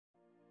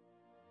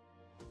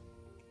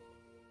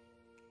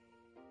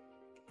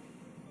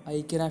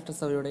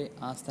ഐക്യരാഷ്ട്രസഭയുടെ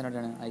ആസ്ഥാനം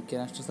എവിടെയാണ്?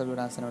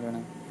 ഐക്യരാഷ്ട്രസഭയുടെ ആസ്ഥാനം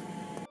എവിടെയാണ്?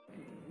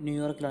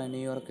 ന്യൂയോർക്കിലാണ്.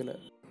 ന്യൂയോർക്കിൽ.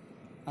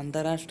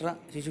 അന്താരാഷ്ട്ര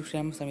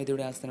ശിശുക്ഷേമ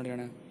സമിതിയുടെ ആസ്ഥാനം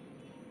എവിടെയാണ്?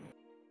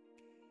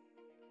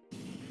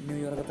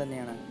 ന്യൂയോർക്ക്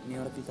തന്നെയാണ്.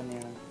 ന്യൂയോർക്കിൽ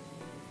തന്നെയാണ്.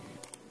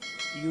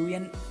 യു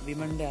എൻ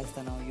വിമൻ്റെ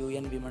ആസ്ഥാനം. യു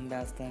എൻ വിമൻ്റെ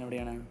ആസ്ഥാനം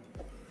എവിടെയാണ്?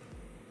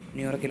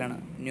 ന്യൂയോർക്കിലാണ്.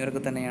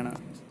 ന്യൂയോർക്ക് തന്നെയാണ്.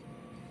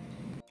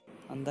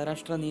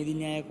 അന്താരാഷ്ട്ര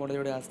നീതിന്യായ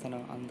കോടതിയുടെ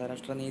ആസ്ഥാനം.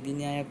 അന്താരാഷ്ട്ര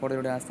നീതിന്യായ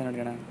കോടതിയുടെ ആസ്ഥാനം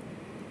എവിടെയാണ്?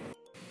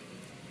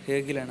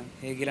 ഹേഗിലാണ്.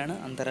 ഹേഗിലാണ്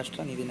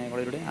അന്താരാഷ്ട്ര നീതിന്യായ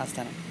കോടതിയുടെ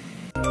ആസ്ഥാനം.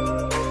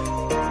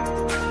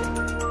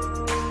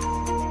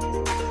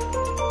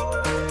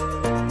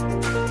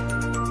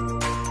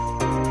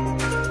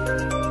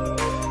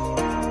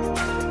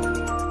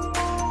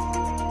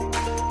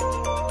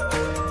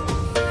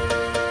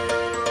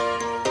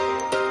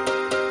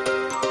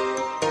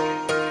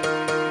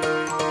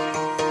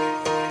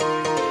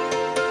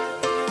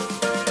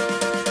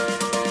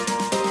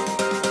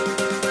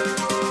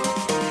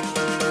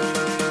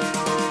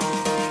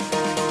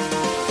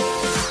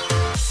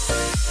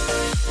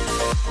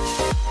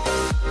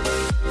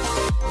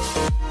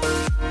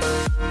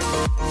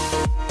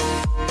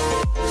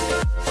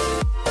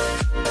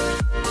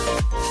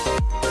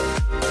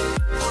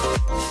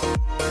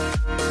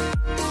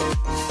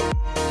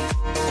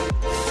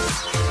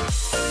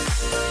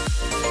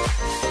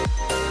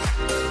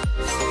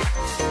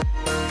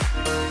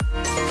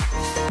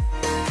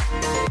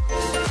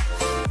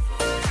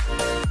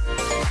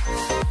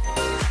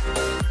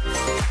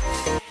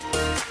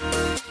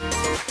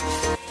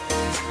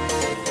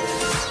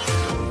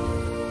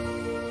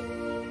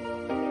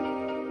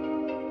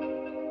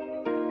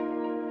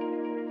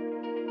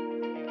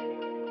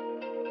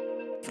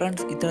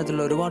 ഫ്രണ്ട്സ്,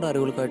 ഇത്തരത്തിലുള്ള ഒരുപാട്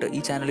അറിവുകൾക്കായിട്ട് ഈ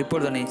ചാനൽ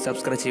ഇപ്പോൾ തന്നെ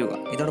സബ്സ്ക്രൈബ് ചെയ്യുക.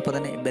 ഇതോടൊപ്പം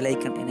തന്നെ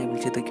ബെലൈക്കൺ എനേബിൾ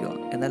ചെയ്ത് വയ്ക്കുക.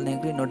 എന്നാൽ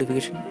നിങ്ങൾക്ക്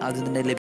നോട്ടിഫിക്കേഷൻ ആദ്യം തന്നെ ലഭിക്കും.